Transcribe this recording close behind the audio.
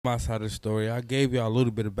My side of the story. I gave y'all a little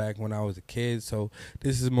bit of back when I was a kid, so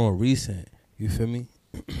this is more recent. You feel me?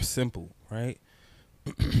 Simple, right?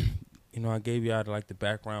 I gave y'all like the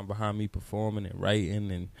background behind me performing and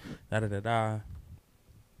writing and da da da da.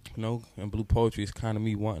 And Blue Poetry is kind of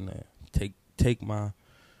me wanting to take my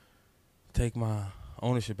take my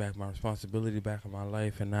ownership back, my responsibility back in my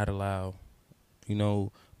life, and not allow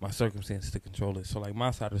my circumstances to control it. So like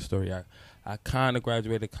my side of the story, I kind of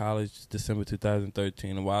graduated college December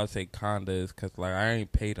 2013, and why I say kinda is because like I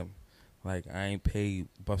ain't paid them. Like I ain't paid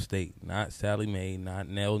Buff State, not Sally Mae, not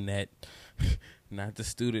Nelnet, not the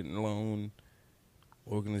student loan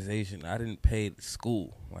organization. I didn't pay the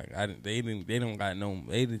school. Like I didn't. They don't got no.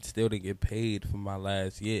 They didn't still didn't get paid for my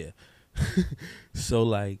last year. So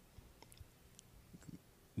like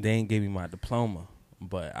they ain't gave me my diploma.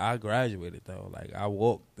 But I graduated though. Like I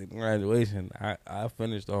walked the graduation. I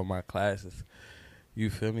finished all my classes. You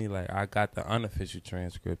feel me? Like I got the unofficial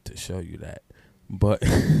transcript to show you that. But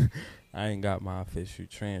I ain't got my official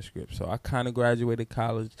transcript. So I kind of graduated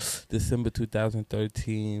college December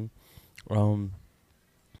 2013.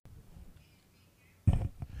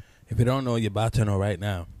 If you don't know, you're about to know right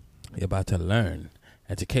now. You're about to learn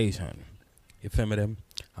education. You feel me? Them?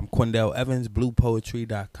 I'm Quindell Evans,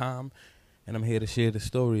 BluePoetry.com, and I'm here to share the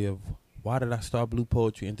story of why did I start Blue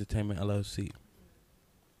Poetry Entertainment LLC.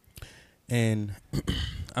 And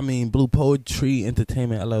Blue Poetry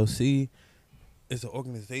Entertainment LLC is an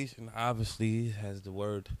organization. Obviously, has the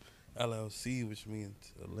word LLC, which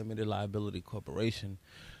means a limited liability corporation.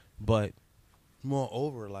 But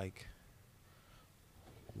moreover, like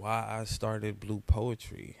why I started Blue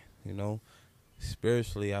Poetry,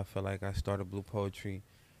 spiritually, I feel like I started Blue Poetry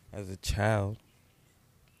as a child.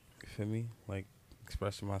 You feel me? Like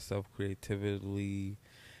expressing myself creatively,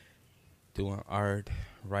 doing art,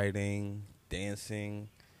 writing, dancing.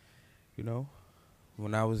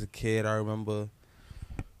 When I was a kid, I remember,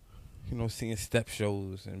 seeing step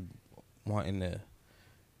shows and wanting to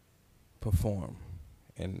perform.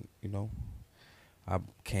 And, I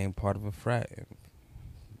became part of a frat and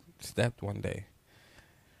stepped one day.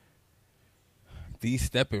 The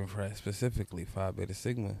stepping frat, specifically Phi Beta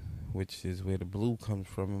Sigma, which is where the blue comes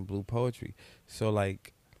from in Blue Poetry. So,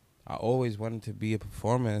 like, I always wanted to be a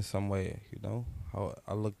performer in some way,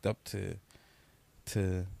 I looked up to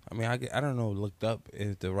I don't know, looked up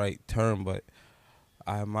is the right term, but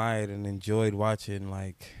I admired and enjoyed watching,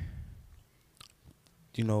 like,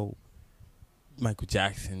 Michael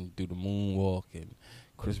Jackson do the moonwalk and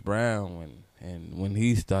Chris Brown and when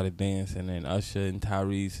he started dancing and Usher and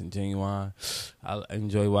Tyrese and Genuine. I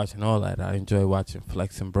enjoy watching all that. I enjoy watching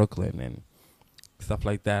Flex in Brooklyn and stuff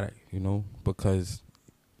like that, because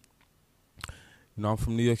I'm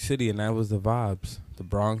from New York City and that was the vibes. The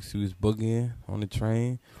Bronx, he was boogieing on the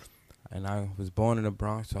train. And I was born in the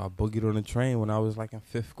Bronx, so I boogied on the train when I was like in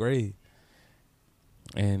 5th grade.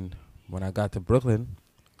 And when I got to Brooklyn,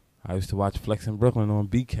 I used to watch Flex in Brooklyn on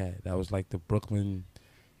BCAT. That was like the Brooklyn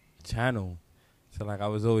channel. So like I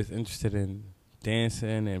was always interested in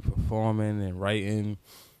dancing and performing and writing,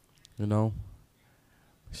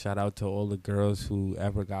 Shout out to all the girls who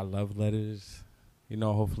ever got love letters.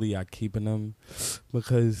 Hopefully I keeping them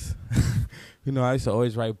because, I used to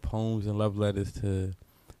always write poems and love letters to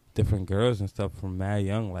different girls and stuff from mad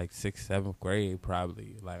young, like 6th, 7th grade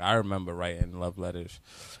probably. Like I remember writing love letters.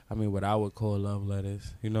 What I would call love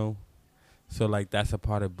letters, So like that's a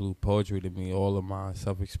part of Blue Poetry to me, all of my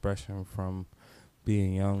self-expression from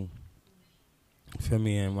being young. Feel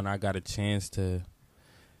me? And when I got a chance to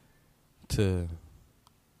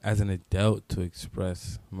as an adult to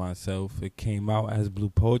express myself, it came out as Blue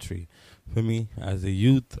Poetry. For me, as a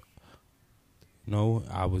youth,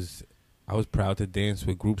 I was proud to dance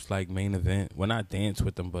with groups like Main Event. Well, not dance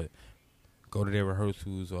with them, but go to their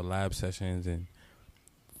rehearsals or lab sessions and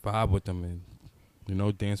vibe with them and,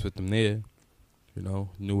 dance with them there.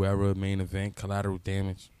 New Era, Main Event, Collateral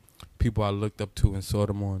Damage. People I looked up to and saw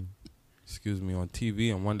them on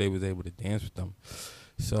TV, and one day was able to dance with them.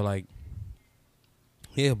 So, like,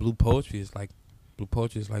 yeah, Blue Poetry is like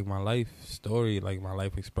my life story, like my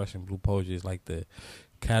life expression. Blue Poetry is like the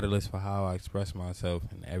catalyst for how I express myself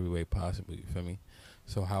in every way possible, you feel me?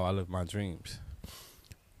 So how I live my dreams.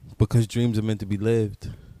 Because dreams are meant to be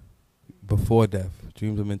lived before death.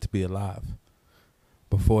 Dreams are meant to be alive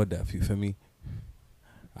before death, you feel me?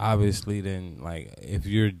 Obviously, then, like, if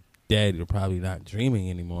you're dead, you're probably not dreaming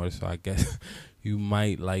anymore, so I guess you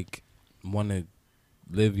might, like, want to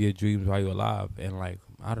live your dreams while you're alive. And, like,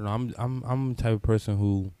 I don't know, I'm the type of person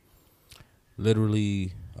who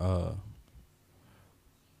literally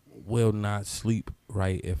will not sleep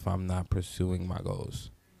right if I'm not pursuing my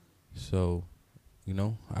goals. So,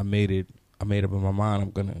 I made up in my mind.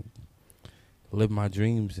 I'm gonna live my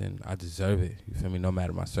dreams, and I deserve it. You feel me? No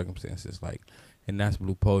matter my circumstances, like, and that's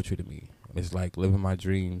blue poetry to me. It's like living my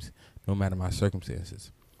dreams, no matter my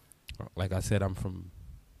circumstances. Like I said, I'm from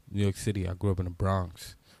New York City. I grew up in the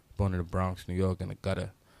Bronx, born in the Bronx, New York, in the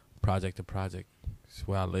gutter, project to project. It's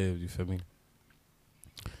where I live. You feel me?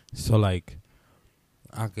 So like,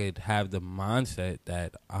 I could have the mindset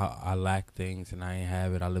that I lack things and I ain't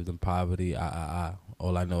have it. I lived in poverty.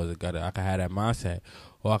 All I know is a gutter. I could have that mindset,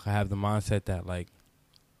 or I could have the mindset that like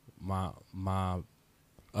my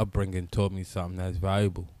upbringing taught me something that's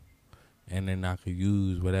valuable, and then I could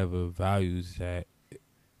use whatever values that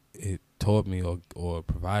it taught me or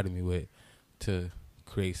provided me with to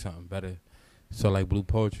create something better. So like blue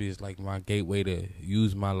poetry is like my gateway to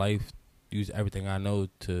use my life, use everything I know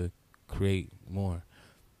to create more.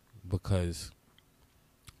 Because,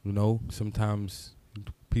 sometimes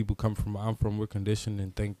people we're conditioned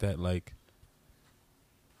and think that like,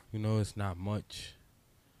 it's not much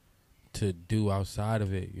to do outside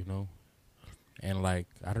of it, And like,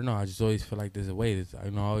 I don't know, I just always feel like there's a way. I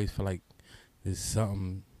always feel like there's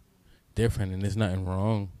something different, and there's nothing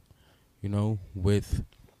wrong, with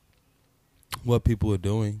what people are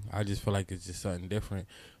doing. I just feel like it's just something different.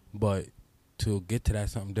 But to get to that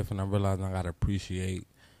something different, I realize I gotta appreciate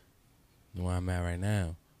where I'm at right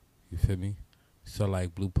now. You feel me? So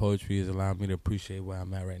like blue poetry is allowing me to appreciate where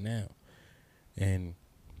I'm at right now. And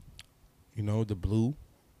the blue,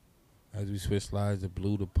 as we switch slides, the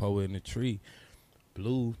blue, the poet, and the tree.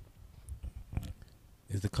 Blue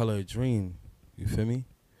is the color of dream. You feel me?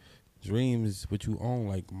 Dream is what you own.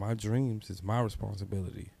 Like, my dreams is my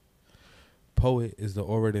responsibility. Poet is the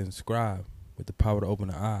orator and scribe with the power to open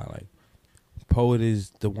the eye. Like, poet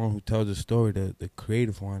is the one who tells a story, the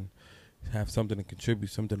creative one, have something to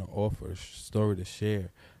contribute, something to offer, a story to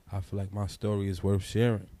share. I feel like my story is worth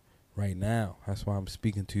sharing right now. That's why I'm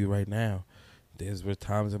speaking to you right now. There's were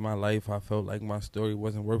times in my life I felt like my story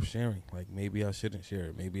wasn't worth sharing. Like, maybe I shouldn't share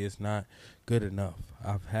it. Maybe it's not good enough.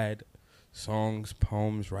 I've had songs,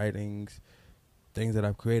 poems, writings, things that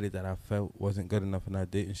I've created that I felt wasn't good enough and I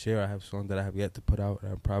didn't share. I have songs that I have yet to put out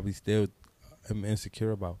and I probably still am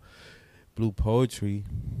insecure about. Blue poetry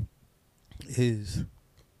is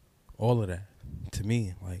all of that to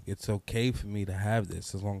me. Like, it's okay for me to have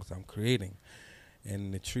this as long as I'm creating.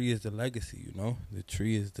 And the tree is the legacy, The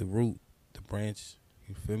tree is the root, the branch.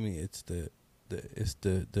 You feel me? It's the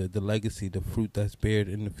legacy, the fruit that's bared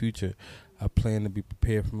in the future. I plan to be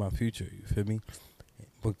prepared for my future. You feel me?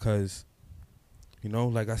 Because,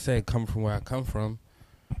 like I said, coming from where I come from,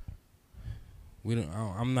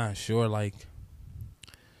 I'm not sure. Like,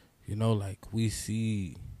 like we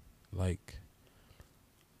see, like,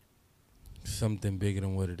 something bigger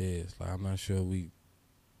than what it is. Like, I'm not sure we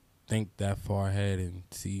think that far ahead and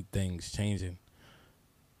see things changing.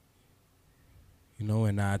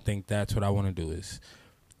 And I think that's what I want to do, is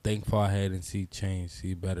think far ahead and see change,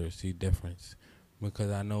 see better, see difference. Because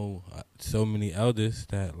I know so many elders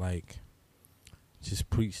that, like, just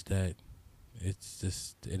preach that it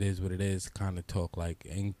is what it is kind of talk. Like,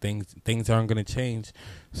 and things aren't going to change.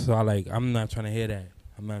 So, I'm not trying to hear that.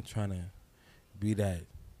 I'm not trying to be that,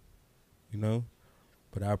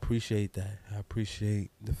 But I appreciate that. I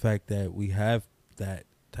appreciate the fact that we have that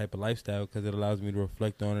type of lifestyle, because it allows me to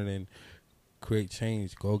reflect on it and create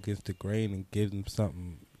change, go against the grain and give them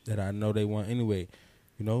something that I know they want anyway.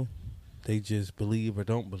 They just believe or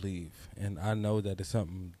don't believe. And I know that there's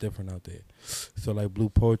something different out there. So like blue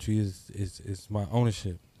poetry is my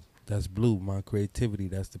ownership. That's blue, my creativity,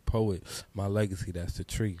 that's the poet, my legacy, that's the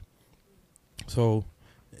tree. So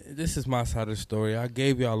this is my side of the story. I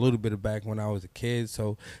gave y'all a little bit of back when I was a kid,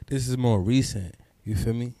 so this is more recent. You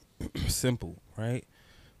feel me? Simple, right?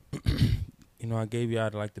 I gave y'all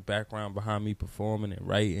like the background behind me performing and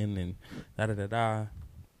writing and da-da-da-da.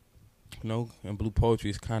 And blue poetry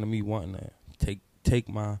is kind of me wanting to take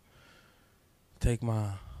my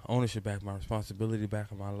ownership back, my responsibility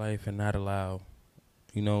back in my life, and not allow,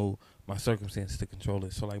 my circumstances to control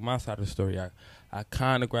it. So like my side of the story, I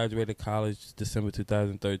kind of graduated college December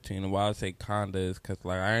 2013. And why I say kinda is because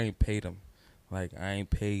like I ain't paid them. Like I ain't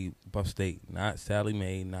paid Buff State, not Sally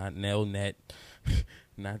Mae, not Nelnet,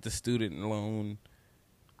 not the student loan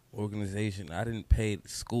organization. I didn't pay the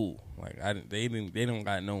school. Like they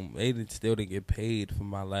still didn't get paid for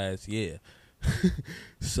my last year.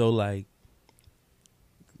 So like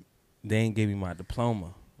they ain't give me my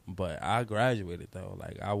diploma. But I graduated though.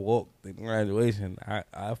 Like I walked in graduation.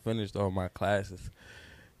 I finished all my classes.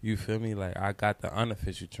 You feel me? Like I got the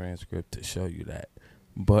unofficial transcript to show you that.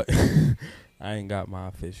 but I ain't got my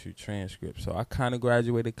official transcript. So I kind of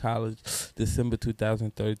graduated college December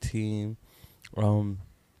 2013. Um,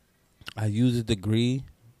 I used a degree,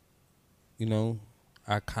 you know,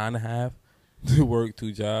 I kind of have to work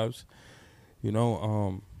 2 jobs, you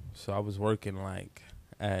know. So I was working like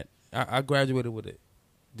I graduated with a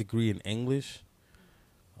degree in English.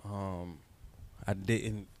 Um, I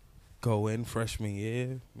didn't go in freshman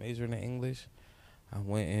year majoring in English. I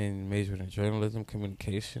went in majoring in journalism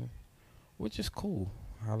communication, which is cool.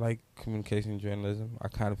 I like communication journalism. I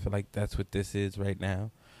kind of feel like that's what this is right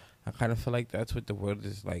now. I kind of feel like that's what the world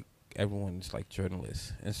is like. Everyone's like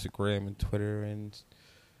journalists, Instagram and Twitter and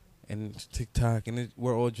TikTok, and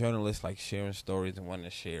we're all journalists, like sharing stories and wanting to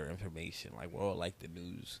share information. Like we're all like the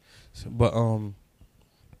news.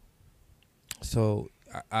 So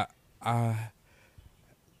I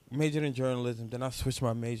majored in journalism. Then I switched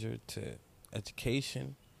my major to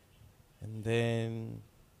education, and then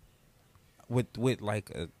with like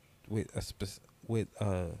a with a with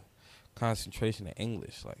a concentration in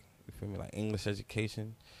English, like you feel me, like English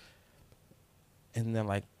education. And then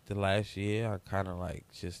like the last year, I kind of like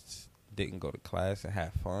just didn't go to class and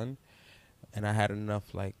have fun, and I had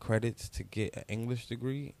enough like credits to get an English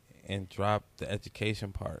degree and drop the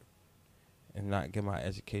education part and not get my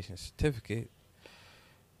education certificate,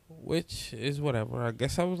 which is whatever. I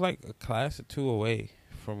guess I was like a class or two away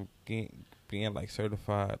from being like a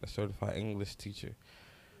certified English teacher.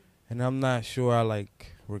 And I'm not sure I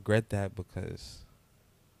like regret that because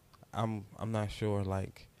I'm not sure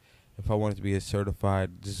like if I wanted to be a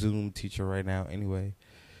certified Zoom teacher right now anyway.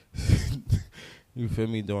 You feel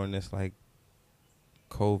me? During this like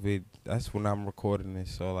COVID, that's when I'm recording this.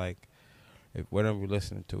 So like if whenever you're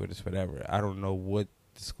listening to it, it's whatever. I don't know what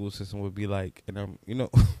the school system would be like, and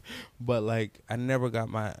but like I never got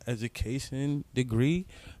my education degree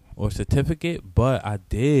or certificate, but I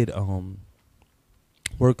did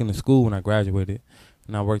work in the school when I graduated,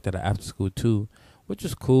 and I worked at an after school too, which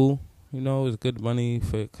is cool. You know, it was good money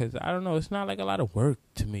because I don't know, it's not like a lot of work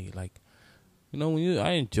to me. Like, I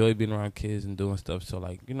enjoy being around kids and doing stuff. So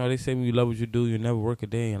like, they say when you love what you do, you never work a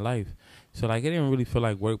day in your life. So like, it didn't really feel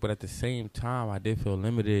like work, but at the same time, I did feel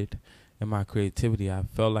limited in my creativity. I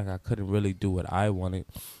felt like I couldn't really do what I wanted,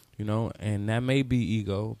 and that may be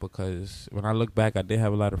ego because when I look back, I did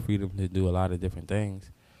have a lot of freedom to do a lot of different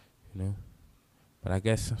things, you know. But I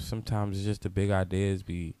guess sometimes it's just the big ideas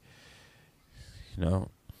be, you know,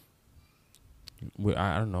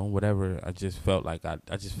 I don't know, whatever. I just felt like I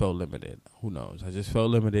just felt limited. Who knows? I just felt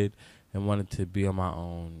limited and wanted to be on my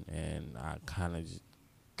own, and I kind of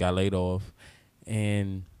got laid off.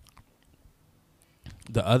 And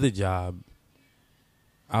the other job,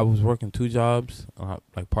 I was working 2 jobs,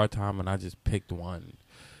 like part time, and I just picked one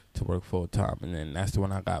to work full time, and then that's the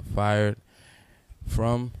one I got fired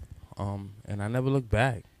from. And I never looked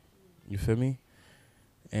back. You feel me?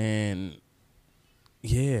 And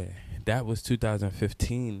yeah, that was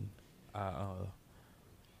 2015. I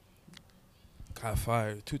got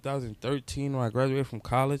fired 2013 when I graduated from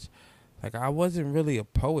college. Like I wasn't really a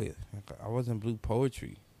poet. Like, I wasn't blue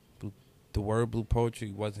poetry. The word blue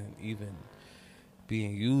poetry wasn't even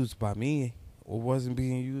being used by me, or wasn't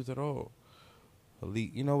being used at all.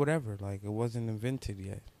 Elite, whatever. Like it wasn't invented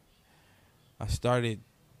yet. I started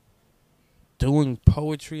doing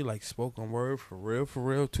poetry, like spoken word, for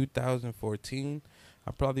real, 2014.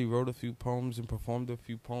 I probably wrote a few poems and performed a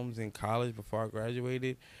few poems in college before I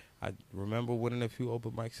graduated. I remember winning a few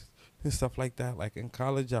open mics and stuff like that. Like in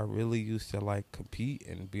college, I really used to like compete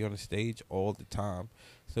and be on the stage all the time.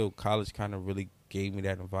 So college kind of really gave me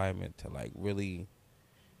that environment to like really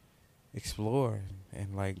explore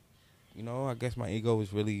and like, I guess my ego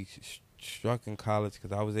was really struck in college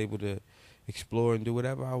because I was able to explore and do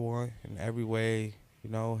whatever I want in every way,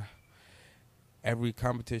 every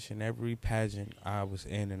competition, every pageant I was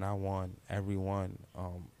in, and I won every one.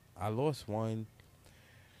 I lost one.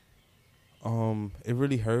 It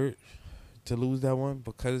really hurt to lose that one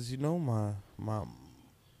because my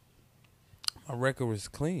record was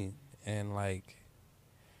clean, and like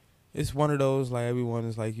it's one of those like everyone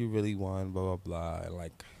is like you really won, blah blah blah. And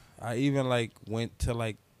like I even like went to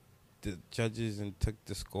like the judges and took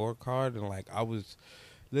the scorecard, and like I was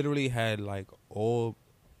literally had like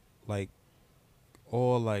like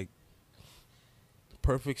all like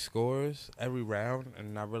perfect scores every round,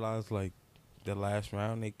 and I realized like the last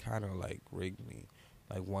round they kind of like rigged me,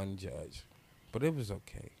 like one judge, but it was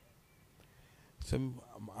okay. So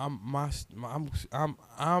I'm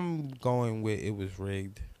going with it was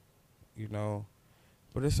rigged, you know,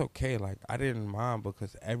 but it's okay. Like I didn't mind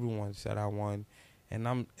because everyone said I won, and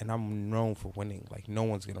I'm known for winning. Like no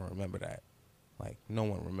one's gonna remember that. Like, no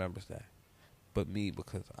one remembers that but me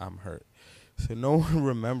because I'm hurt. So no one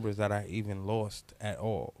remembers that I even lost at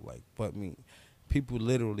all, like, but me. People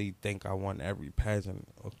literally think I won every pageant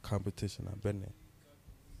or competition I've been in.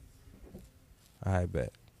 I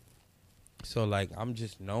bet. So, like, I'm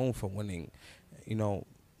just known for winning. You know,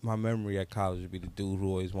 my memory at college would be the dude who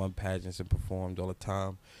always won pageants and performed all the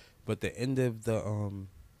time. But the end of the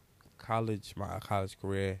my college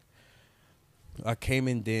career, I came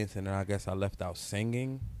in dancing, and I guess I left out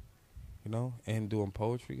singing, and doing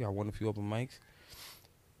poetry. I won a few open mics.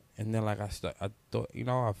 And then, like, I thought, I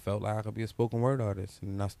felt like I could be a spoken word artist.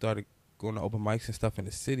 And I started going to open mics and stuff in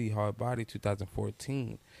the city, Hard Body,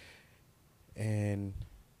 2014. And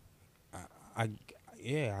I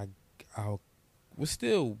yeah, I was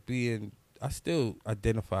still being, I still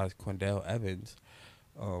identify as Quindell Evans,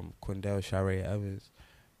 Quindell Shire Evans.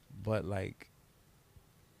 But, like,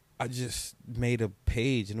 I just made a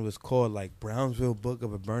page, and it was called, like, Brownsville Book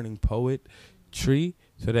of a Burning Poet Tree.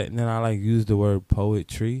 So that, and then I, like, used the word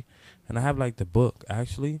poetry. And I have, like, the book,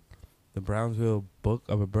 actually, the Brownsville Book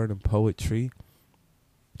of a Burning Poetry.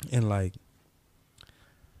 And, like,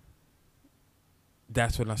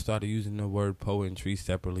 that's when I started using the word poet and tree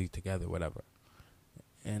separately together, whatever.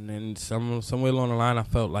 And then somewhere along the line, I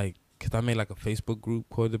felt like, because I made, like, a Facebook group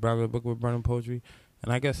called the Brownsville Book of a Burning Poetry.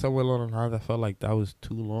 And I guess somewhere along the lines, I felt like that was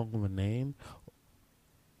too long of a name.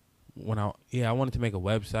 I wanted to make a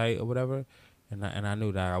website or whatever. And I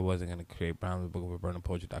knew that I wasn't going to create Brownsville Book of a Burning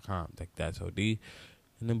Poetry.com. Like, that's OD. And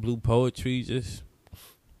then Blue Poetry just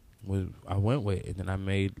I went with it. And then I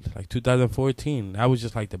made, like, 2014. That was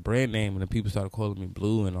just, like, the brand name. And then people started calling me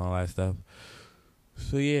Blue and all that stuff.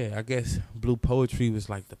 So, yeah, I guess Blue Poetry was,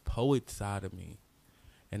 like, the poet side of me.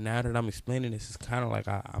 And now that I'm explaining this, it's kind of like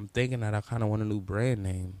I'm thinking that I kind of want a new brand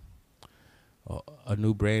name. A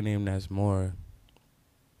new brand name that's more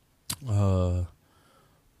that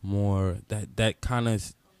kind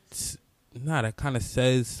of that kind of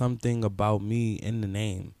says something about me in the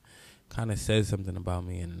name. Kind of says something about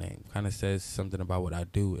me in the name. Kind of says something about what I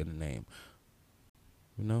do in the name.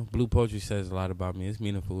 Blue Poetry says a lot about me. It's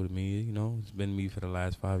meaningful to me. It's been me for the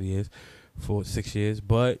last 6 years,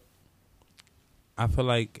 but I feel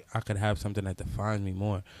like I could have something that defines me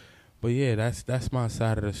more. But yeah, that's my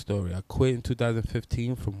side of the story. I quit in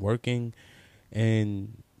 2015 from working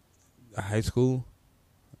in high school.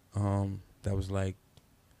 That was like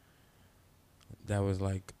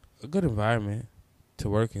a good environment to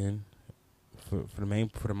work in. For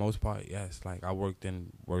the most part, yes. Like, I worked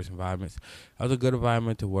in worse environments. That was a good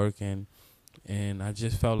environment to work in. And I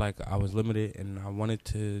just felt like I was limited, and I wanted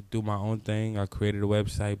to do my own thing. I created a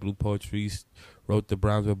website, Blue Poetry, wrote the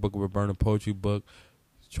Brownsville Book of a Burning Poetry book,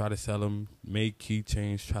 try to sell them, made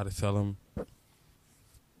keychains, try to sell them.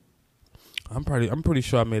 I'm pretty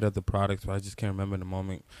sure I made other products, but I just can't remember in the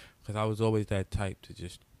moment, because I was always that type to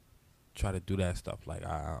just try to do that stuff. Like,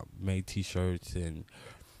 I made T-shirts and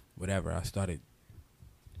whatever. I started,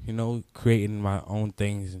 creating my own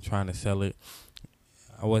things and trying to sell it.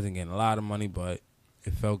 I wasn't getting a lot of money, but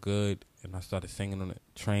it felt good. And I started singing on the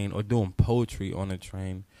train or doing poetry on the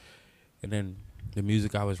train. And then the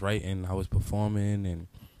music I was writing, I was performing and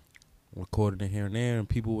recording it here and there. And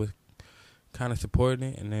people were kind of supporting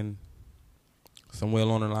it. And then somewhere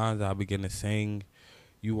along the lines, I began to sing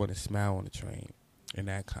You Want to Smile on the Train. And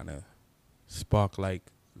that kind of sparked, like,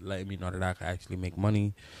 letting me know that I could actually make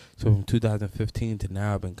money. So from 2015 to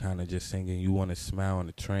now, I've been kind of just singing You Want to Smile on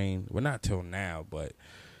the Train. Well, not till now, but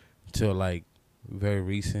till, like, very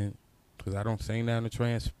recent. Because I don't sing down the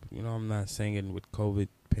train. I'm not singing with COVID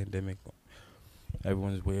pandemic.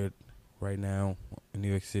 Everyone's weird right now in New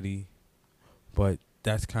York City. But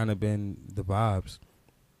that's kind of been the vibes.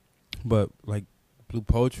 But, like, Blue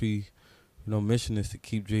Poetry, mission is to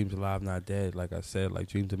keep dreams alive, not dead. Like I said, like,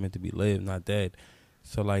 dreams are meant to be lived, not dead.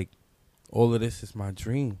 So, like, all of this is my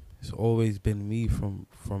dream. It's always been me from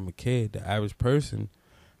a kid. The average person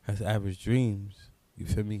has average dreams. You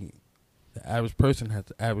feel me? The average person has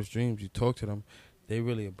average dreams. You talk to them, they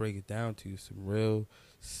really break it down to you. Some real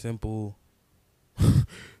simple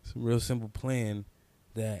plan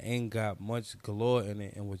that ain't got much galore in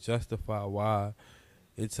it and will justify why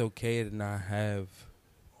it's okay to not have,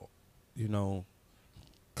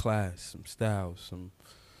 class, some style,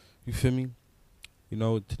 you feel me?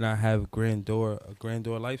 To not have a grandeur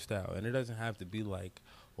lifestyle. And it doesn't have to be like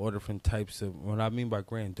all different types of, what I mean by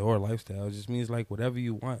grandeur lifestyle, it just means like whatever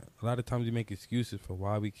you want. A lot of times we make excuses for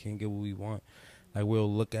why we can't get what we want. Like, we'll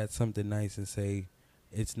look at something nice and say,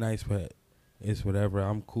 it's nice, but it's whatever.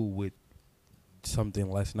 I'm cool with something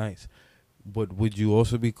less nice. But would you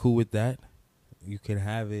also be cool with that? You can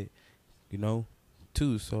have it,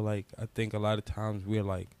 too. So like I think a lot of times we're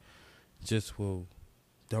like just will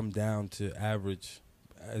dumb down to average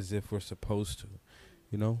as if we're supposed to,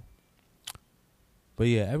 you know. But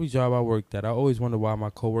yeah, every job I worked at, I always wonder why my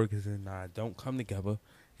coworkers and I don't come together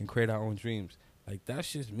and create our own dreams. Like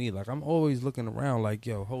that's just me. Like I'm always looking around. Like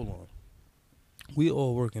yo, hold on. We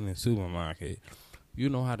all work in the supermarket. You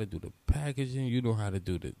know how to do the packaging. You know how to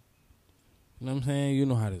do the. You know what I'm saying? You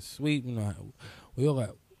know how to sweep. You know how, we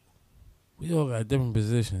all got different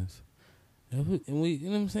positions. And we, you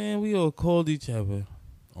know what I'm saying? We all called each other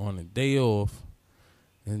on a day off,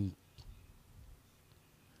 and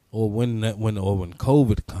or when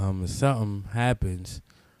COVID comes, something happens.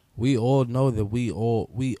 We all know that we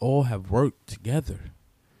all have worked together.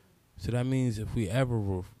 So that means if we ever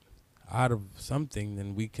were out of something,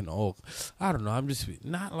 then we can all. I don't know. I'm just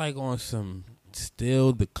not like on some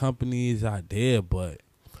steal the company's idea, but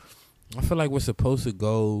I feel like we're supposed to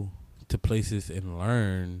go to places and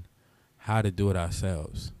learn how to do it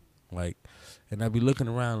ourselves. Like, and I be looking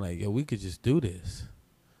around like, yo, we could just do this.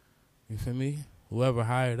 You feel me? Whoever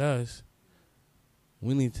hired us,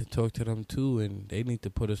 we need to talk to them too, and they need to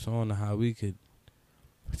put us on to how we could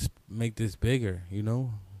make this bigger, you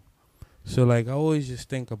know? So, like, I always just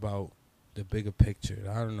think about the bigger picture.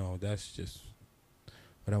 I don't know. That's just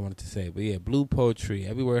what I wanted to say. But, yeah, blue poetry.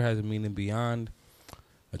 Every word has a meaning beyond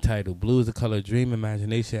a title. Blue is the color of dream,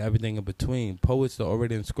 imagination, everything in between. Poets are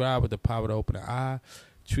already inscribed with the power to open an eye.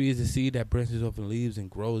 Tree is the seed that branches off and leaves and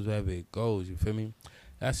grows wherever it goes. You feel me?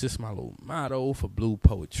 That's just my little motto for blue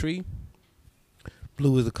poetry.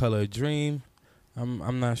 Blue is the color of dream.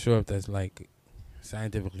 I'm not sure if that's like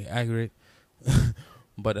scientifically accurate,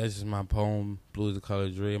 but that's just my poem. Blue is the color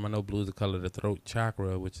of dream. I know blue is the color of the throat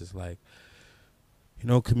chakra, which is like, you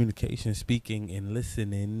know, communication, speaking, and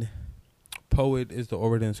listening. Poet is the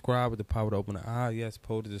orator and scribe with the power to open the eye. Yes,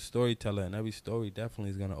 poet is a storyteller, and every story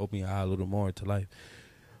definitely is going to open your eye a little more to life.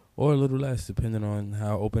 Or a little less, depending on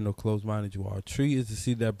how open or closed-minded you are. A tree is the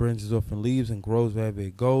seed that branches off and leaves and grows wherever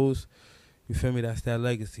it goes. You feel me? That's that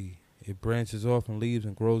legacy. It branches off and leaves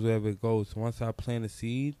and grows wherever it goes. So once I plant a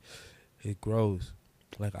seed, it grows.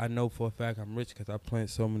 Like, I know for a fact I'm rich because I plant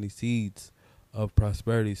so many seeds of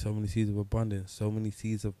prosperity, so many seeds of abundance, so many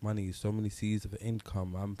seeds of money, so many seeds of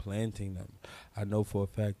income. I'm planting them. I know for a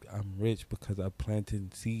fact I'm rich because I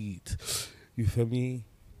planted seeds. You feel me?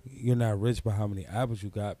 You're not rich by how many apples you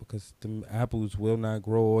got because them apples will not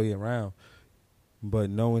grow all year round. But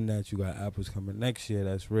knowing that you got apples coming next year,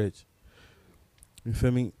 that's rich. You feel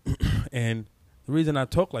me? And the reason I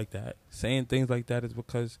talk like that, saying things like that, is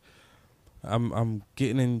because I'm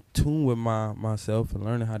getting in tune with myself and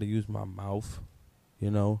learning how to use my mouth, you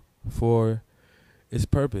know, for its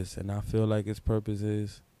purpose. And I feel like its purpose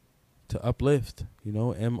is to uplift, you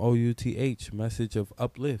know, MOUTH, message of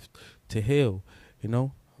uplift, to heal, you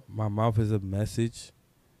know. My mouth is a message,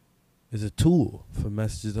 is a tool for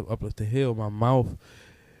messages of uplift to heal. My mouth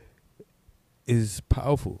is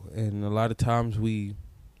powerful, and a lot of times we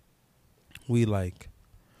like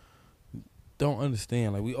don't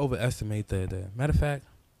understand. Like we overestimate the matter of fact.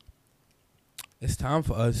 It's time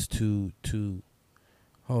for us to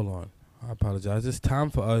hold on. I apologize. It's time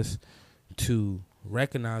for us to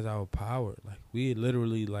recognize our power. Like we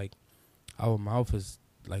literally like our mouth is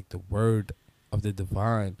like the word of the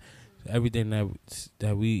divine. Everything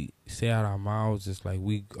that we say out our mouths is like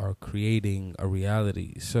we are creating a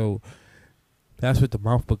reality. So that's what the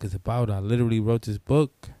mouth book is about. I literally wrote this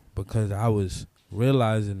book because I was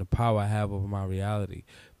realizing the power I have over my reality,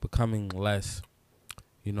 becoming less,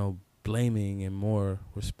 you know, blaming and more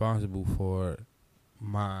responsible for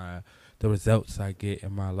the results I get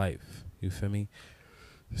in my life. You feel me?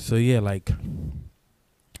 So yeah, like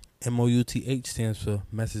MOUTH stands for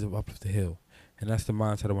Message of Uplift to Heal. And that's the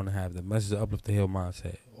mindset I want to have, the Message of Uplift to Heal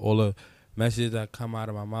mindset. All the messages that come out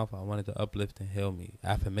of my mouth, I want it to uplift and heal me.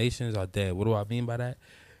 Affirmations are dead. What do I mean by that?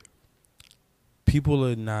 People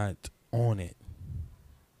are not on it.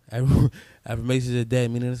 Affirmations are dead,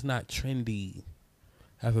 meaning it's not trendy.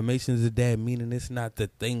 Affirmations are dead, meaning it's not the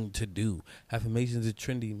thing to do. Affirmations are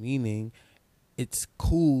trendy, meaning it's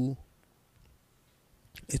cool.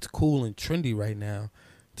 It's cool and trendy right now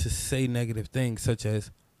to say negative things such as,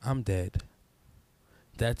 I'm dead.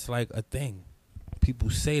 That's like a thing.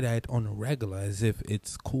 People say that on a regular as if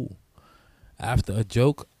it's cool. After a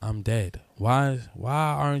joke, I'm dead. Why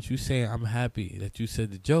aren't you saying I'm happy that you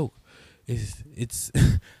said the joke? It's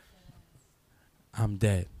I'm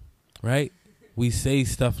dead, right? We say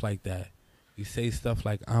stuff like that. We say stuff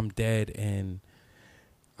like I'm dead, and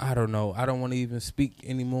I don't know. I don't want to even speak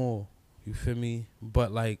anymore. You feel me?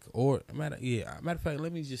 But like, matter of fact,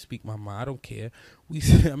 let me just speak my mind. I don't care.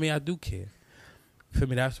 I do care. For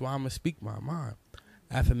me, that's why I'm gonna speak my mind.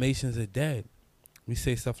 Affirmations are dead. We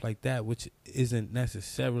say stuff like that, which isn't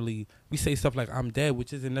necessarily. We say stuff like "I'm dead,"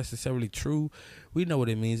 which isn't necessarily true. We know what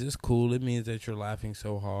it means. It's cool. It means that you're laughing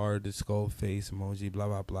so hard, the skull face emoji, blah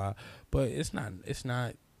blah blah. But it's not. It's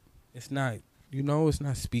not. It's not. You know, it's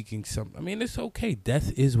not speaking some. I mean, it's okay.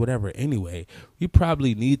 Death is whatever. Anyway, we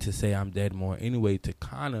probably need to say "I'm dead" more anyway to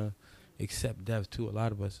kind of accept death too. A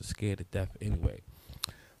lot of us are scared of death anyway.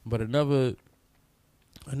 But another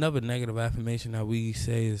negative affirmation that we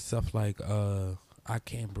say is stuff like I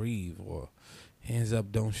can't breathe or hands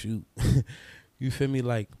up, don't shoot. You feel me?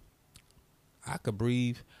 Like, I could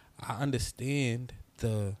breathe. I understand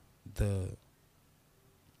the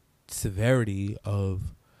severity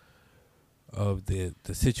of the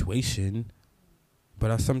situation,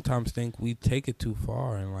 but I sometimes think we take it too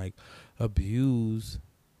far and like abuse,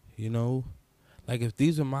 you know? Like, if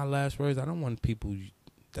these are my last words, I don't want people,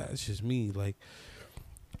 that's just me. Like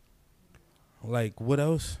what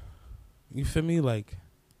else? You feel me? Like,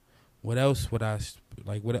 what else would I,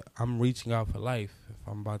 like, what I'm reaching out for life. If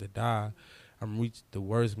I'm about to die, the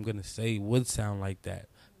words I'm going to say would sound like that.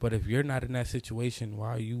 But if you're not in that situation,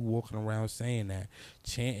 why are you walking around saying that?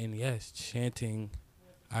 Chanting,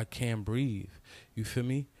 I can't breathe. You feel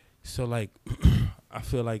me? So, like, I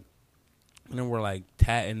feel like, and then we're, like,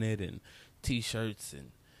 tatting it and T-shirts,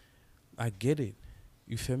 and I get it.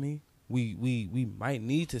 You feel me? We might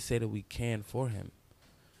need to say that we can for him.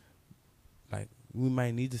 Like, we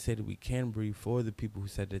might need to say that we can breathe for the people who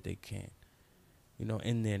said that they can't. You know,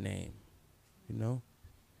 in their name. You know?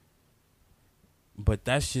 But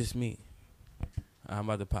that's just me. I'm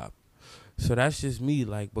about to pop. So that's just me,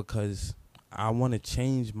 like, because I want to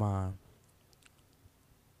change my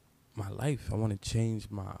life. I want to change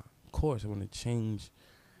my course. I want to change,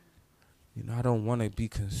 you know, I don't want to be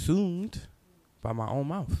consumed by my own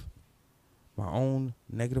mouth, my own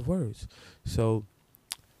negative words. So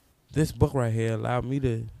this book right here allowed me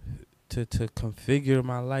to configure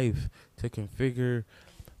my life, to configure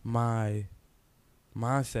my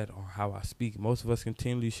mindset on how I speak. Most of us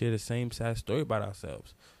continually share the same sad story about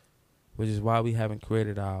ourselves, which is why we haven't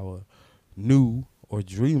created our new or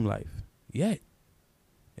dream life yet.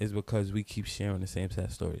 Is because we keep sharing the same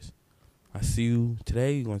sad stories. I see you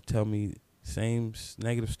today, you're going to tell me same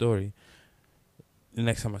negative story the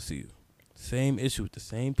next time I see you. Same issue with the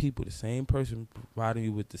same people, the same person providing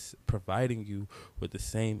you with the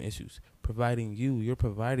same issues. You're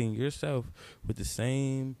providing yourself with the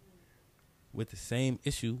same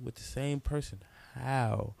issue with the same person.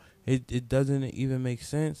 How? It doesn't even make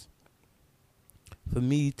sense for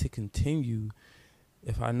me to continue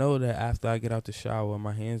if I know that after I get out the shower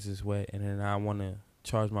my hands is wet and then I want to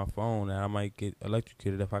charge my phone and I might get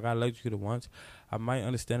electrocuted. If I got electrocuted once, I might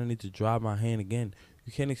understand I need to dry my hand again.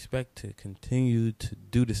 You can't expect to continue to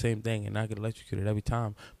do the same thing and not get electrocuted every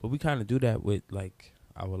time. But we kind of do that with, like,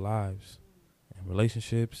 our lives and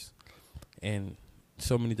relationships and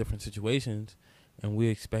so many different situations, and we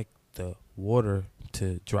expect the water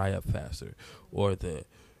to dry up faster or the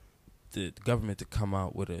government to come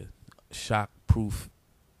out with a shock-proof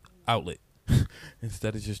outlet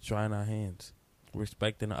instead of just drying our hands. We're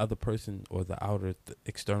expecting the other person or the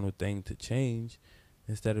external thing to change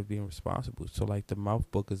instead of being responsible. So, like, the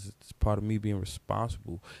mouth book is part of me being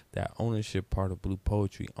responsible. That ownership part of Blue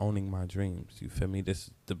Poetry, owning my dreams. You feel me?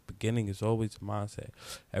 The beginning is always mindset.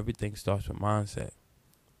 Everything starts with mindset.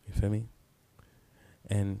 You feel me?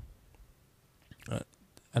 And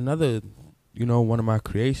another, you know, one of my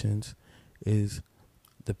creations is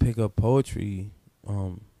the Pickup Poetry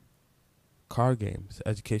card game. It's an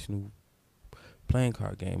educational playing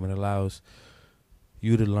card game. It allows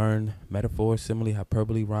you to learn metaphor, simile,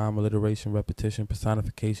 hyperbole, rhyme, alliteration, repetition,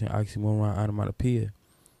 personification, oxymoron, onomatopoeia.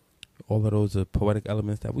 All of those are poetic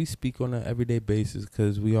elements that we speak on an everyday basis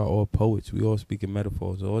because we are all poets. We all speak in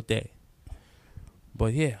metaphors all day.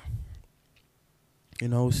 But yeah, you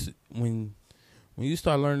know, when you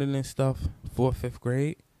start learning this stuff, 4th, 5th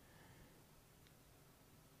grade,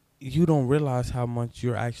 you don't realize how much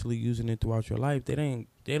you're actually using it throughout your life. They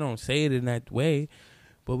don't say it in that way,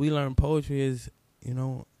 but we learn poetry as, you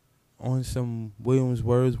know, on some Williams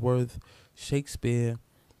Wordsworth, Shakespeare,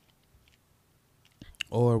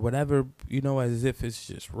 or whatever, you know, as if it's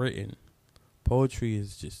just written. Poetry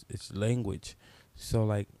is just, it's language. So,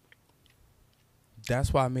 like,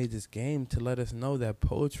 that's why I made this game, to let us know that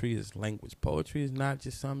poetry is language. Poetry is not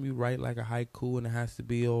just something you write like a haiku and it has to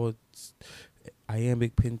be all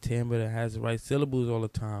iambic pentameter that has the right syllables all the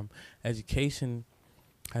time. Education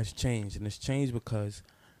has changed, and it's changed because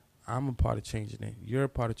I'm a part of changing it. You're a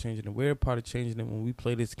part of changing it. We're a part of changing it when we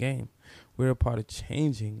play this game. We're a part of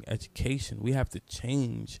changing education. We have to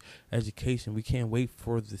change education. We can't wait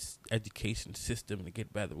for this education system to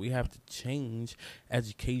get better. We have to change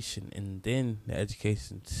education, and then the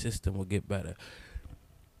education system will get better.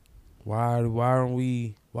 Why aren't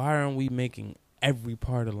we making every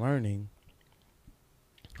part of learning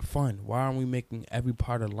fun? Why aren't we making every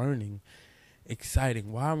part of learning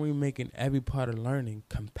exciting? Why aren't we making every part of learning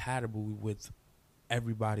compatible with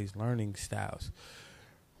everybody's learning styles?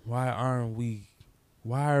 Why aren't we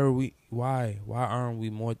more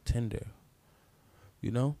tender?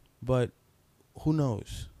 You know? But who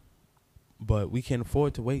knows? But we can't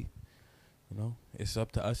afford to wait. You know? It's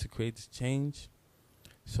up to us to create this change.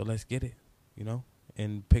 So let's get it. You know?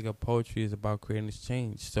 And Pick Up Poetry is about creating this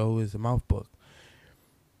change. So is the Mouth Book.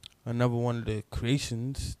 Another one of the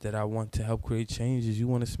creations that I want to help create change is You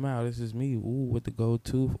Want to Smile. This is me. Ooh, with the gold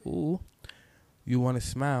tooth. Ooh. You Want to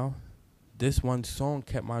Smile. This one song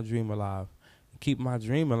kept my dream alive. Keep my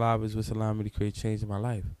dream alive is what's allowing me to create change in my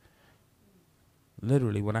life.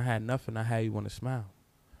 Literally, when I had nothing, I had You Want to Smile.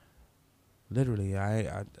 Literally,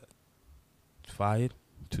 I fired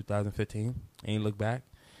 2015. Ain't look back.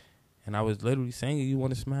 And I was literally singing You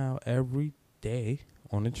Want to Smile every day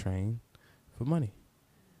on the train for money.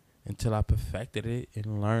 Until I perfected it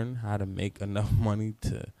and learned how to make enough money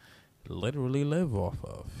to literally live off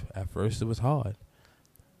of. At first, it was hard.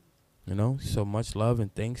 You know, so much love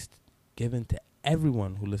and thanks given to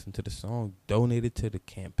everyone who listened to the song, donated to the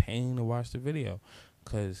campaign, and watched the video.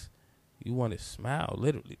 Because You Want to Smile,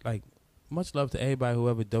 literally. Like, much love to everybody who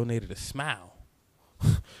ever donated a smile.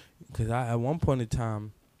 Because at one point in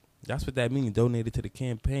time, that's what that means, donated to the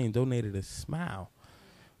campaign, donated a smile.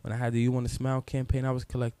 When I had the You Want to Smile campaign, I was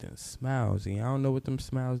collecting smiles. And I don't know what them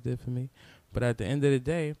smiles did for me. But at the end of the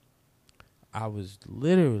day, I was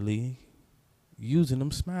literally using them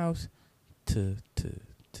smiles to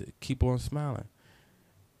keep on smiling.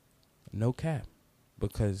 No cap.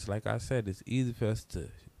 Because, like I said, it's easy for us to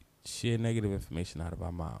share negative information out of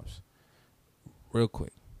our mouths real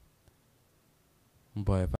quick.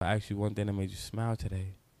 But if I ask you one thing that made you smile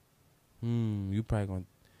today, you probably going to,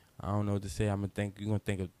 I don't know what to say. You're going to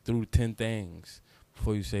think of through 10 things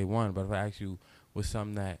before you say one. But if I ask you what's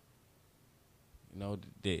something that, you know,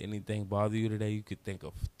 did anything bother you today, you could think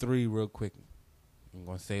of 3 real quick. I'm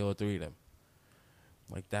going to say all 3 of them.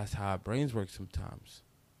 Like, that's how our brains work sometimes.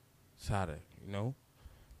 That's how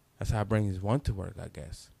that's how our brains want to work, I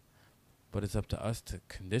guess. But it's up to us to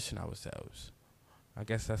condition ourselves. I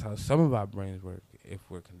guess that's how some of our brains work. If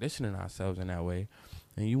we're conditioning ourselves in that way,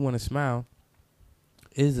 and You Want to Smile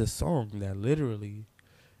is a song that literally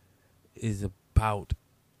is about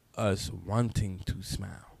us wanting to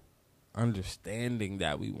smile, understanding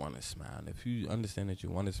that we want to smile. And if you understand that you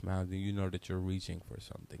want to smile, then you know that you're reaching for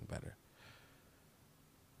something better.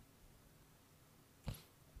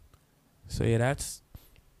 So yeah, that's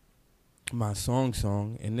my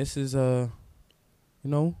song. And this is check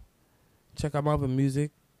out my other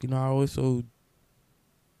music. You know, I also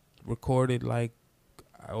recorded like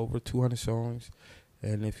over 200 songs.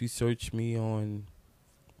 And if you search me on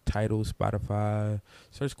Tidal, Spotify,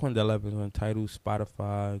 search Quindell Evans on Tidal,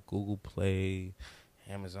 Spotify, Google Play,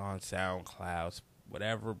 Amazon, SoundCloud,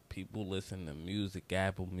 whatever people listen to music,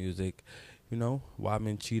 Apple Music. You know,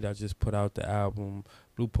 Wyman Cheat, I just put out the album.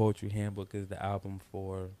 Blue Poetry Handbook is the album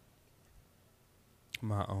for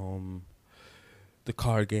my the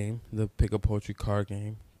card game, the Pick Up Poetry card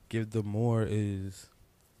game. Give the More is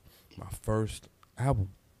my first album.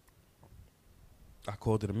 I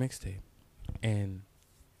called it a mixtape, and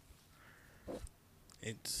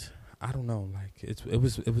I don't know, like it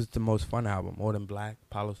was the most fun album. More Than Black,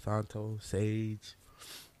 Palo Santo, Sage,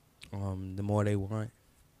 The More They Want.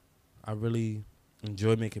 I really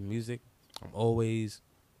enjoy making music. I'm always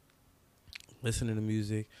listening to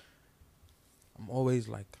music. I'm always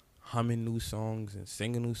like humming new songs and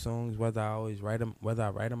singing new songs, whether I write them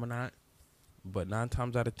or not. But 9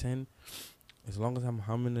 times out of 10, as long as I'm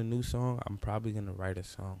humming a new song, I'm probably gonna write a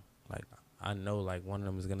song. Like, I know like one of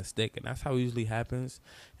them is gonna stick, and that's how it usually happens.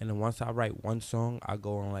 And then once I write one song, I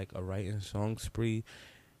go on like a writing song spree,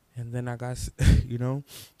 and then I got and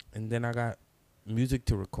then I got music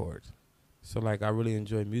to record. So like, I really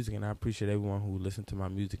enjoy music, and I appreciate everyone who listens to my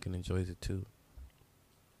music and enjoys it too.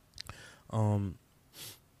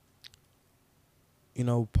 You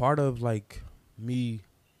know, part of like me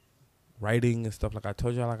writing and stuff, like I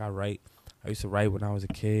told y'all, like I used to write when I was a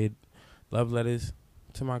kid, love letters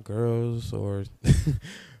to my girls, or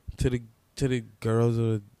to the girls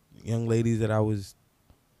or young ladies that I was,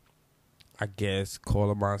 I guess,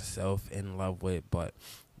 calling myself in love with. But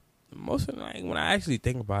most of the, like when I actually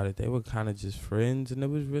think about it, they were kind of just friends, and it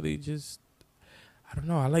was really just I don't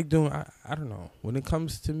know. I like doing. I don't know. When it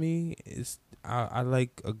comes to me, I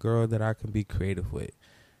like a girl that I can be creative with.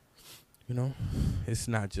 You know, it's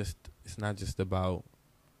not just it's not just about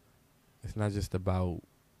it's not just about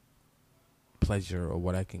pleasure or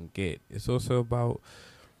what I can get. It's also about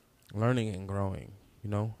learning and growing. You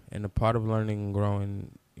know, and a part of learning and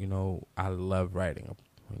growing, you know, I love writing.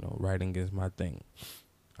 You know, writing is my thing.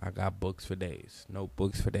 I got books for days,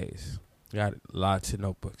 notebooks for days. Got lots of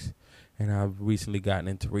notebooks, and I've recently gotten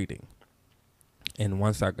into reading. And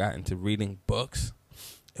once I got into reading books,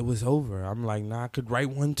 it was over. I'm like, nah, I could write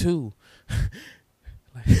one too.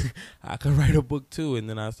 Like, I could write a book too. And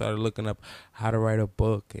then I started looking up how to write a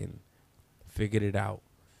book and figured it out.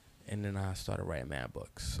 And then I started writing mad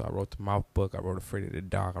books. So I wrote the Mouth book. I wrote Afraid of the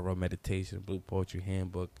Dark. I wrote Meditation, Blue Poetry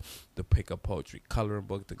Handbook, the Pickup Poetry Coloring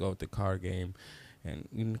Book to go with the card game. And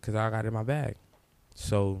because I got it in my bag.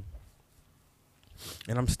 So,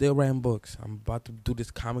 and I'm still writing books. I'm about to do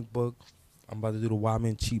this comic book. I'm about to do the Wild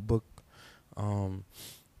Man Cheat book. I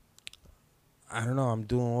don't know. I'm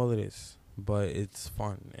doing all of this, but it's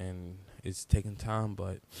fun and it's taking time.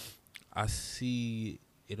 But I see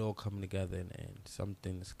it all coming together, and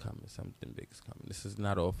something is coming. Something big is coming. This is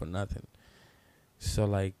not all for nothing. So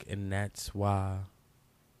like, and that's why,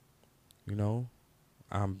 you know,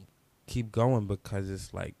 I'm keep going, because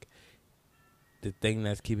it's like the thing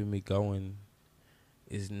that's keeping me going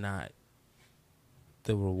is not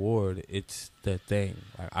the reward, it's the thing.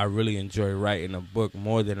 Like, I really enjoy writing a book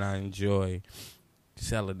more than I enjoy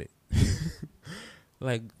selling it.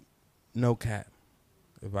 Like, no cap.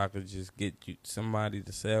 If I could just get somebody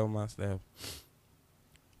to sell my stuff,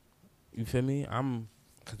 you feel me?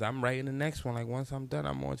 Cause I'm writing the next one. Like, once I'm done,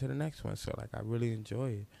 I'm on to the next one. So like, I really enjoy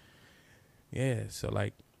it. Yeah. So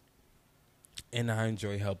like, and I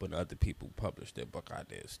enjoy helping other people publish their book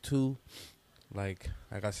ideas too. Like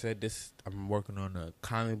I said, I'm working on a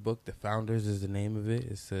comic book. The Founders is the name of it.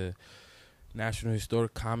 It's a National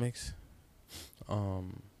Historic Comics.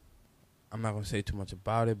 I'm not gonna say too much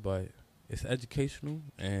about it, but it's educational,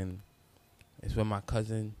 and it's with my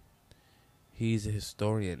cousin. He's a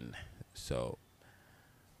historian, so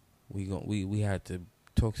we had to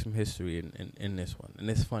talk some history in this one. And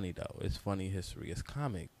it's funny though. It's funny history. It's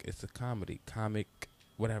comic. It's a comic,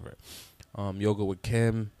 whatever. Yoga with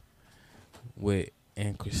Kim, with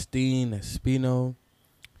Aunt Christine Espino.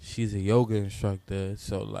 She's a yoga instructor,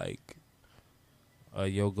 so like a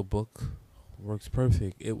yoga book works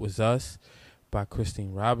perfect. It Was Us by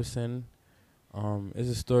Christine Robinson. It's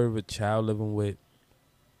a story of a child living with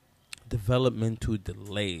developmental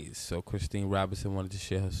delays. So Christine Robinson wanted to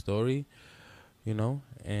share her story, you know,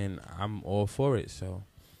 and I'm all for it. So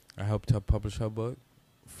I helped her publish her book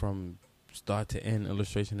from start to end,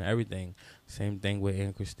 illustration and everything. Same thing with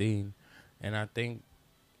Aunt Christine. And I think,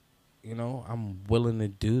 you know, I'm willing to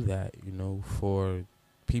do that, you know, for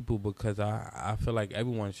people, because I feel like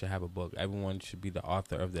everyone should have a book. Everyone should be the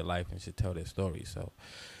author of their life and should tell their story. So,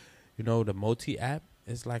 you know, the Multi app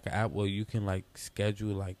is like an app where you can like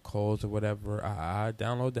schedule like calls or whatever. I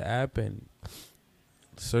download the app and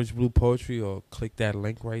search Blue Poetry or click that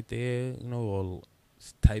link right there, you know, or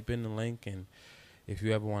type in the link. And if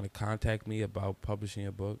you ever want to contact me about publishing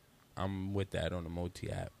a book, I'm with that on the Multi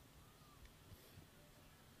app.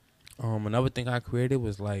 Another thing I created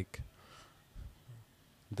was like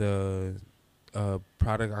the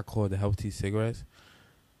product I call the Healthy Cigarettes.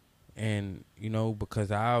 And, you know, because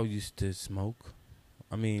I used to smoke,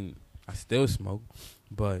 I mean, I still smoke,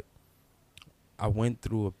 but I went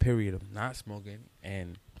through a period of not smoking,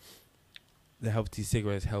 and the Healthy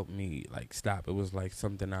Cigarettes helped me like stop. It was like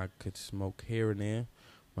something I could smoke here and there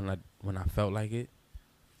when I felt like it.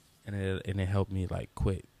 And it helped me like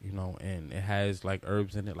quit, you know. And it has like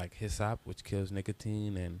herbs in it, like hyssop, which kills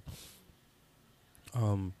nicotine,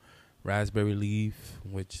 and raspberry leaf,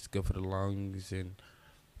 which is good for the lungs, and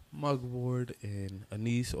mugwort and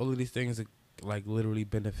anise. All of these things are like literally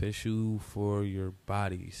beneficial for your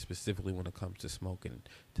body, specifically when it comes to smoking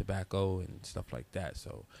tobacco and stuff like that.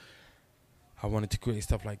 So I wanted to create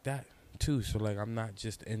stuff like that too. So like, I'm not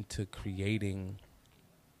just into creating,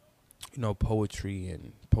 you know, poetry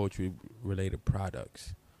and poetry related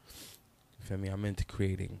products. You feel me? I'm into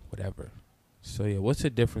creating whatever. So yeah, what's the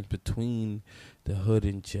difference between the hood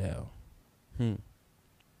and jail? The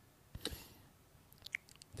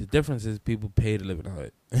difference is people pay to live in the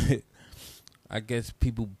hood. I guess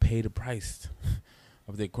people pay the price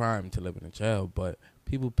of their crime to live in a jail, but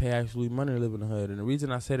people pay actually money to live in the hood. And the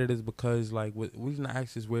reason I said it is because, like, the reason I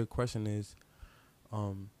asked this weird question is,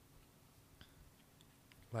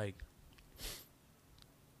 like,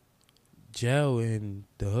 jail and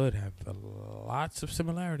the hood have lots of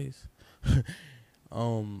similarities.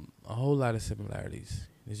 A whole lot of similarities.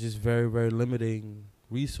 It's just very, very limiting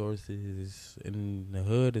resources in the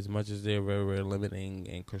hood as much as they're very, very limiting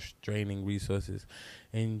and constraining resources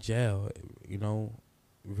in jail. You know,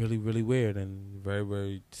 really, really weird and very,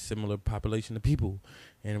 very similar population of people.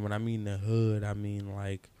 And when I mean the hood, I mean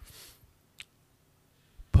like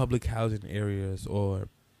public housing areas or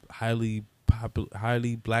highly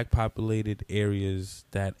black populated areas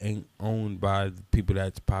that ain't owned by the people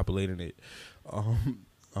that's populating it.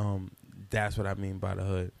 Um, that's what I mean by the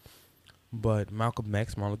hood. But Malcolm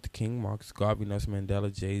X, Martin Luther King, Marcus Garvey, Nelson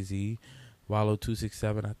Mandela, Jay Z, Wallow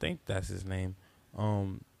 267, I think that's his name.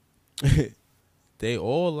 Um, they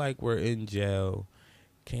all like were in jail,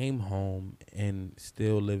 came home, and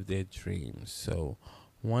still lived their dreams. So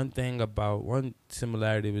one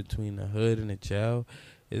similarity between the hood and the jail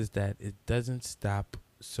is that it doesn't stop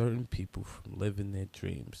certain people from living their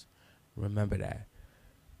dreams. Remember that.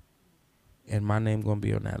 And my name gonna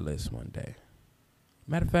be on that list one day.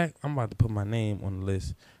 Matter of fact, I'm about to put my name on the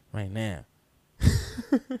list right now.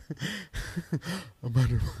 I'm about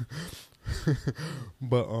to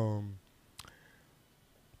but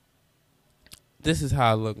this is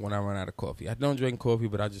how I look when I run out of coffee. I don't drink coffee,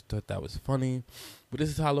 but I just thought that was funny. But this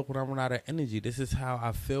is how I look when I run out of energy. This is how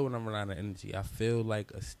I feel when I run out of energy. I feel like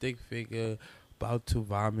a stick figure about to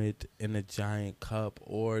vomit in a giant cup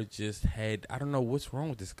or just head. I don't know what's wrong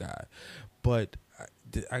with this guy. But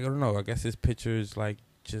I don't know. I guess his picture is like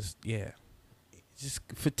just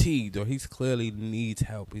fatigued, or he's clearly needs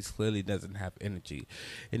help. He's clearly doesn't have energy.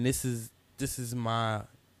 And this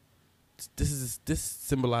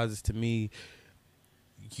symbolizes to me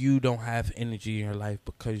you don't have energy in your life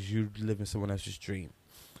because you live in someone else's dream.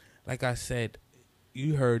 Like I said,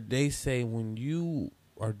 you heard they say when you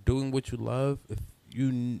are doing what you love, if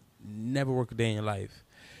you never work a day in your life.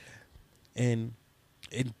 And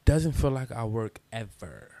it doesn't feel like I work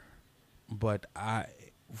ever. But I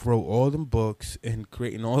wrote all them books and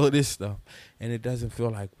creating all of this stuff, and it doesn't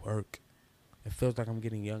feel like work. It feels like I'm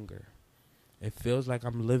getting younger. It feels like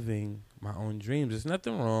I'm living my own dreams. There's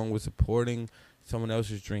nothing wrong with supporting someone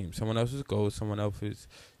else's dreams, someone else's goals, someone else's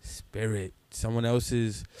spirit, someone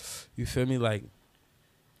else's, you feel me? Like,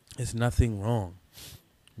 there's nothing wrong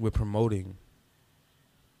with promoting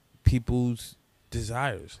people's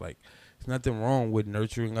desires. Like, there's nothing wrong with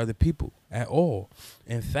nurturing other people at all.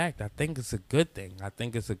 In fact, I think it's a good thing. I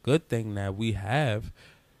think it's a good thing that we have,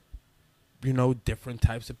 different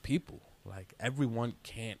types of people. Like, everyone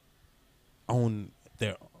can't own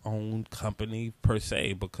their own company per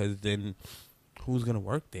se, because then who's going to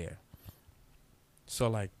work there? So,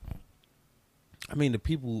 like, I mean, the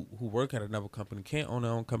people who work at another company can't own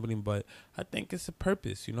their own company, but I think it's a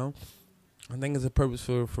purpose, I think it's a purpose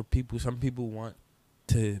for people. Some people want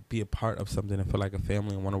to be a part of something and feel like a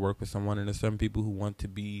family and want to work with someone, and there's some people who want to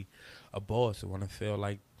be a boss and want to feel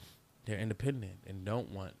like they're independent and don't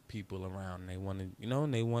want people around. They want to,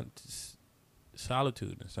 and they want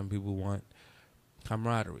solitude, and some people want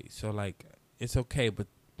camaraderie. So, like, it's okay. But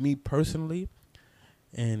me personally,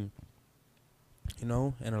 and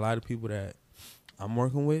and a lot of people that I'm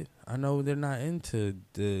working with, I know they're not into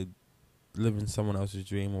the living someone else's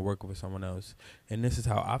dream or working with someone else. And this is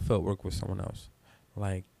how I felt working with someone else.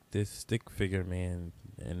 Like this stick figure man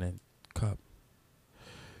in that cup.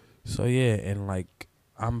 So yeah, and like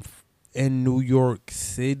I'm in New York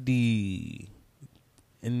City.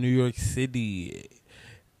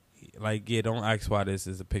 Like, yeah, don't ask why this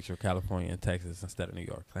is a picture of California and Texas instead of New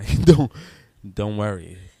York. Like, don't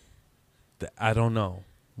worry. I don't know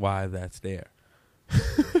why that's there.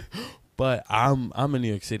 But I'm in New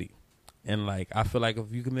York City. And like I feel like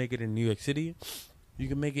if you can make it in New York City, you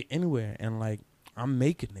can make it anywhere. And like I'm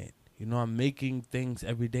making it. I'm making things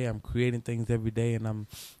every day. I'm creating things every day, and I'm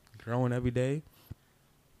growing every day.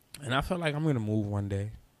 And I feel like I'm gonna move one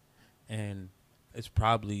day. And it's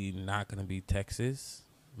probably not gonna be Texas.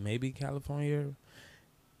 Maybe California.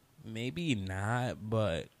 Maybe not,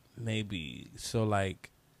 but maybe. So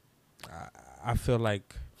like I feel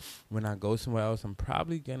like when I go somewhere else, I'm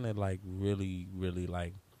probably gonna like really, really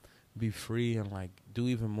like be free and like do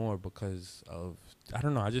even more because of, I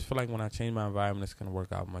don't know, I just feel like when I change my environment, it's gonna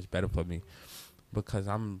work out much better for me because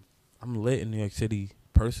I'm lit in New York City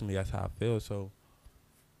personally. That's how I feel. So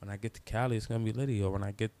when I get to Cali, it's gonna be litty, or when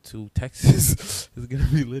I get to Texas, it's gonna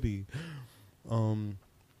be litty.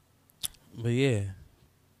 But yeah,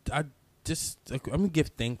 I'm gonna give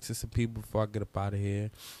thanks to some people before I get up out of here.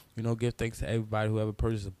 Give thanks to everybody who ever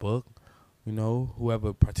purchased a book.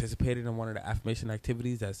 Whoever participated in one of the affirmation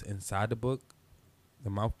activities that's inside the book. The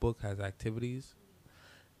mouth book has activities.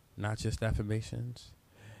 not just affirmations.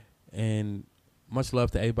 And much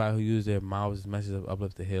love to everybody who used their mouths as message of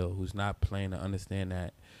uplift the hill, who's not playing to understand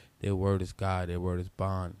that their word is God, their word is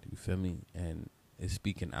bond, you feel me? And is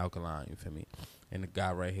speaking alkaline, you feel me? And the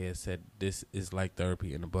guy right here said, this is like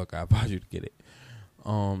therapy in the book. I advise you to get it.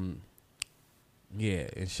 Yeah,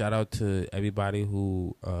 and shout out to everybody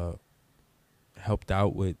who helped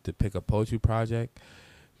out with the Pick Up Poetry Project,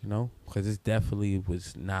 you know, because this definitely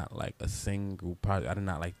was not like a single project. I did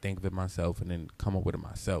not like think of it myself and then come up with it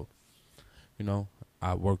myself. You know,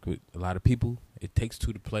 I worked with a lot of people. It takes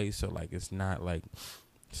two to play, so like it's not like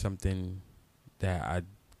something that I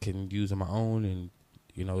can use on my own, and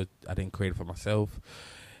you know, I didn't create it for myself.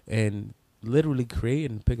 And literally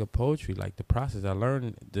creating Pick Up Poetry, like the process, I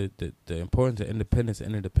learned the importance of independence and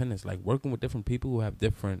interdependence. Like working with different people who have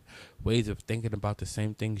different ways of thinking about the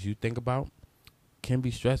same things you think about can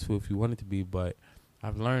be stressful if you want it to be, but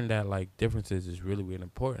I've learned that like differences is really, really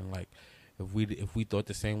important. Like if we thought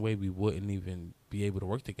the same way, we wouldn't even be able to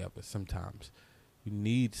work together. Sometimes you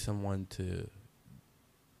need someone to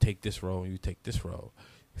take this role and you take this role.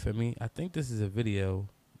 You feel me? I think this is a video.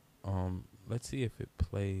 Let's see if it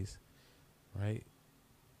plays. Right?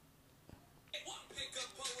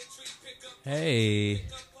 Hey.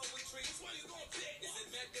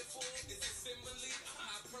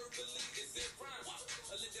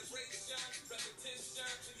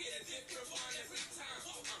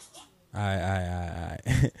 Alright.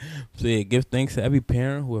 So yeah, give thanks to every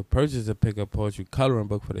parent who have purchased a Pick Up Poetry coloring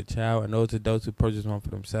book for the child, and those adults who purchased one for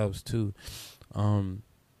themselves too.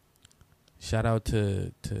 Shout out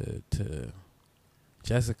to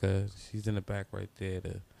Jessica. She's in the back right there.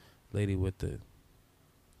 The lady with the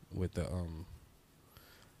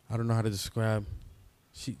I don't know how to describe.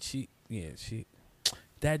 She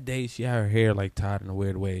that day she had her hair like tied in a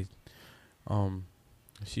weird way.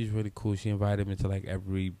 She's really cool. She invited me to like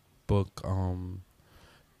every book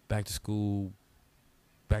back to school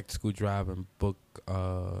drive and book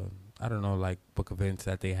I don't know, like book events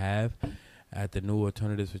that they have at the New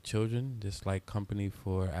Alternatives for Children, this like company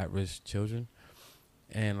for at-risk children.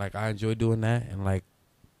 And like I enjoy doing that, and like,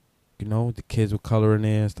 you know, the kids were coloring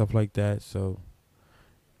there and stuff like that, so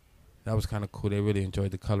that was kind of cool. They really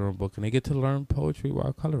enjoyed the coloring book, and they get to learn poetry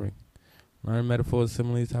while coloring. Learn metaphors,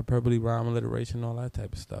 similes, hyperbole, rhyme, alliteration, all that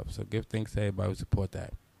type of stuff. So give thanks to everybody who support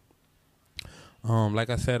that. Like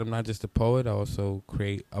I said, I'm not just a poet. I also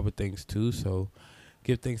create other things too. So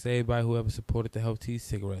give thanks to everybody who ever supported the Health Tea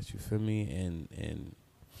cigarettes. You feel me? And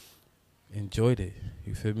enjoyed it.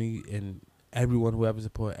 You feel me? And everyone who ever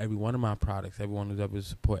support every one of my products, everyone who's ever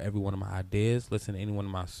support every one of my ideas, listen to any one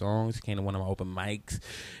of my songs, came to one of my open mics,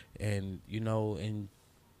 and you know, and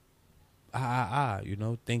you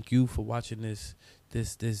know, thank you for watching this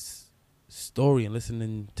story and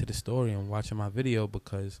listening to the story and watching my video,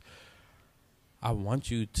 because I want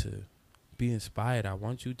you to be inspired. I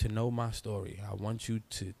want you to know my story. I want you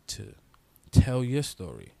to tell your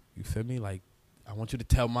story. You feel me? Like, I want you to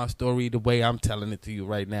tell my story the way I'm telling it to you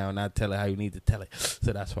right now, and not tell it how you need to tell it.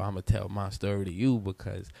 So that's why I'm going to tell my story to you,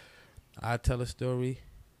 because I tell a story,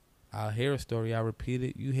 I'll hear a story, I repeat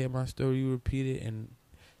it. You hear my story, you repeat it, and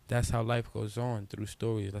that's how life goes on, through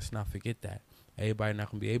stories. Let's not forget that. Everybody not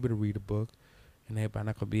going to be able to read a book, and everybody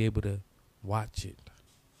not going to be able to watch it.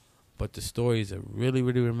 But the stories are really,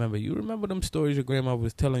 really remember. You remember them stories your grandma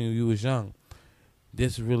was telling you was young.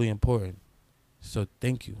 This is really important. So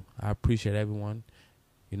thank you. I appreciate everyone.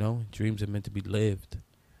 You know, dreams are meant to be lived.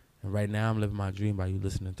 And right now I'm living my dream by you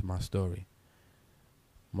listening to my story.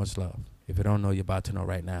 Much love. If you don't know, you're about to know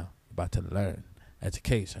right now. You're about to learn.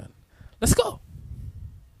 Education. Let's go.